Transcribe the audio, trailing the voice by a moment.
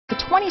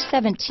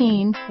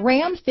2017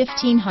 Ram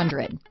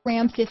 1500.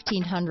 Ram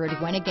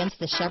 1500 went against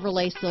the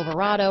Chevrolet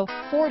Silverado,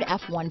 Ford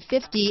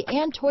F-150,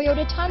 and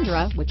Toyota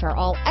Tundra, which are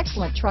all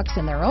excellent trucks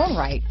in their own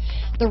right.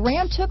 The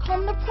Ram took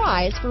home the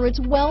prize for its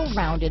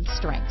well-rounded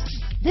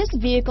strengths. This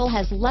vehicle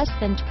has less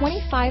than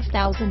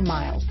 25,000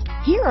 miles.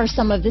 Here are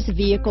some of this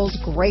vehicle's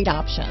great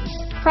options: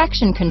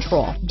 traction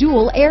control,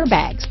 dual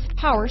airbags,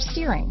 power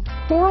steering,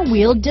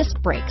 four-wheel disc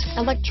brakes,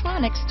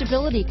 electronic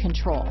stability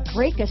control,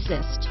 brake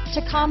assist,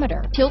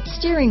 tachometer, tilt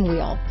steering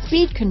wheel,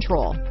 speed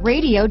control,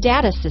 radio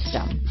data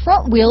system,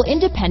 front wheel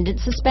independent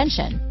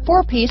suspension,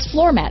 four-piece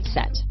floor mat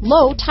set,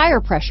 low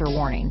tire pressure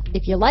warning.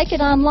 If you like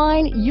it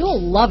online,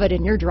 you'll love it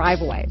in your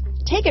driveway.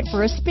 Take it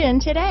for a spin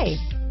today.